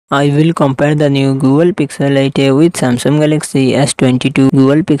I will compare the new Google Pixel 8a with Samsung Galaxy S22.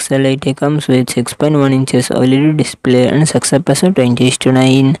 Google Pixel 8a comes with 6.1 inches OLED display and success ratio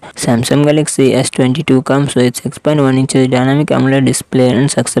 20:9. Samsung Galaxy S22 comes with 6.1 inches dynamic AMOLED display and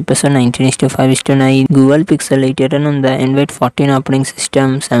success ratio 19:5:9. Google Pixel 8a run on the Android 14 operating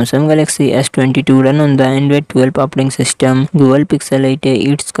system. Samsung Galaxy S22 run on the Android 12 operating system. Google Pixel 8a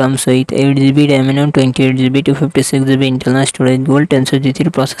it comes with 8GB RAM and 28GB to 56GB internal storage. Google Tensor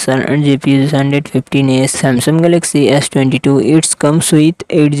G3 processor and GPU is 115AS. Samsung Galaxy S22 it comes with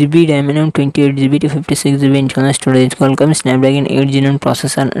 8GB RAM and 28GB to 56GB internal storage. Qualcomm Snapdragon 8 Gen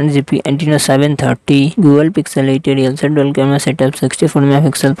processor and GPU Adreno 730. Google Pixel 8 real set dual camera setup 64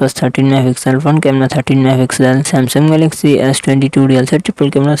 MP plus 13 MP, front camera 13 MP. Samsung Galaxy S22 real set triple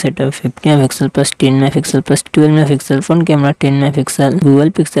camera setup 50 MP plus 10 MP plus 12 MP, front camera 10 MP.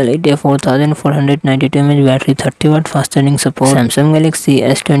 Google Pixel 8 4492 mAh battery, 30W fast charging support. Samsung Galaxy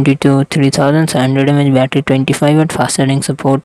S22 3700 mAh battery, 25W fast charging support.